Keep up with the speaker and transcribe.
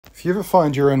If you ever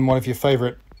find you're in one of your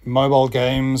favorite mobile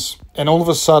games and all of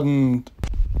a sudden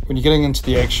when you're getting into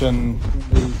the action,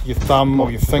 your thumb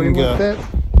or your finger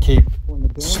keep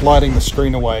sliding the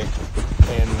screen away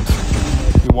and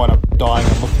you wind up dying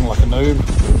and looking like a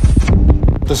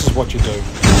noob, this is what you do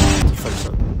to fix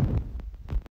it.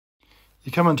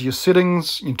 You come into your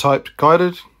settings, you type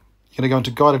guided, you're going to go into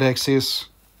guided access.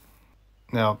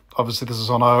 Now obviously this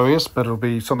is on iOS, but it'll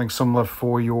be something similar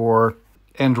for your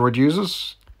Android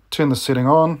users. Turn the setting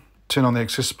on, turn on the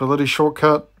accessibility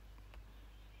shortcut,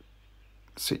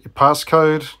 set your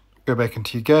passcode, go back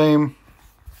into your game.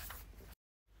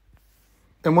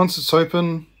 And once it's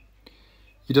open,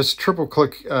 you just triple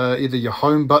click either your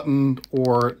home button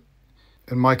or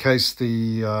in my case I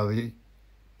think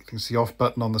it's the off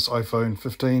button on this iPhone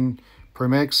 15 Pro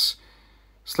Max.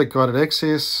 Select guided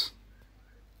access,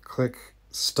 click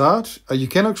start. You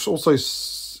can also,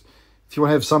 if you want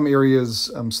to have some areas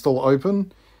still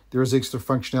open, there is extra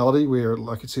functionality where,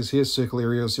 like it says here, circle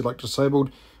areas you like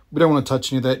disabled. We don't want to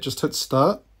touch any of that. Just hit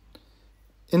start.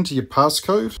 Enter your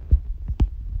passcode.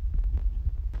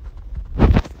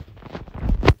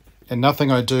 And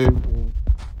nothing I do will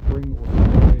bring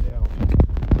or take it out.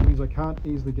 It means I can't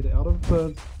easily get out of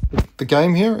the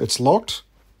game here. It's locked.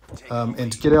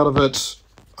 And to get out of it,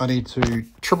 I need to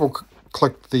triple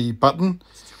click the button.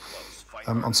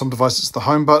 On some devices, it's the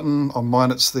home button. On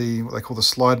mine, it's what they call the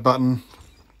slide button,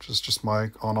 which is just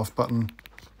my on-off button.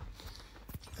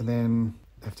 And then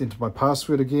I have to enter my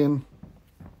password again.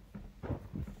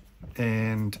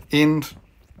 And end.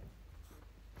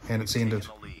 And it's ended.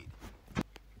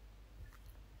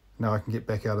 Now I can get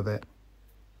back out of that.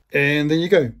 And there you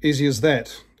go. Easy as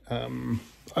that. I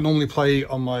normally play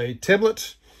on my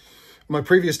tablet. On my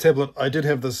previous tablet, I did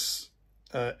have this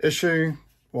issue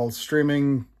while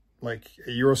streaming like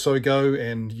a year or so ago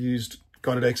and used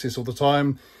guided access all the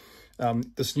time.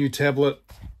 This new tablet,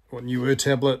 or newer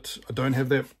tablet, I don't have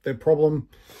that problem,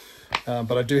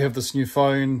 but I do have this new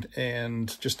phone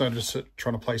and just noticed it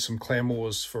trying to play some Clan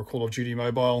Wars for Call of Duty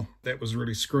Mobile. That was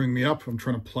really screwing me up. I'm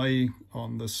trying to play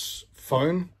on this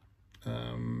phone,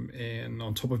 and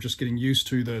on top of just getting used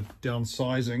to the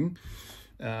downsizing,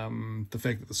 the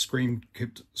fact that the screen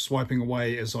kept swiping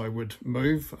away as I would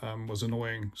move was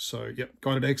annoying. So yep,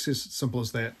 guided access, simple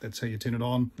as that. That's how you turn it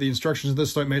on. The instructions of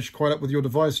this don't match quite up with your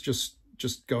device. Just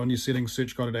go in your settings,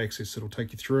 search guided access. It'll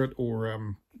take you through it,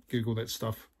 or Google that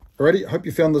stuff. Alrighty, I hope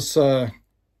you found this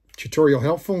tutorial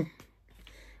helpful.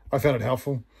 I found it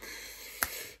helpful.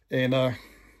 And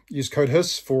use code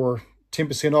HIS for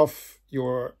 10% off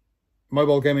your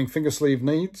mobile gaming finger sleeve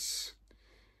needs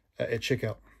at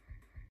checkout.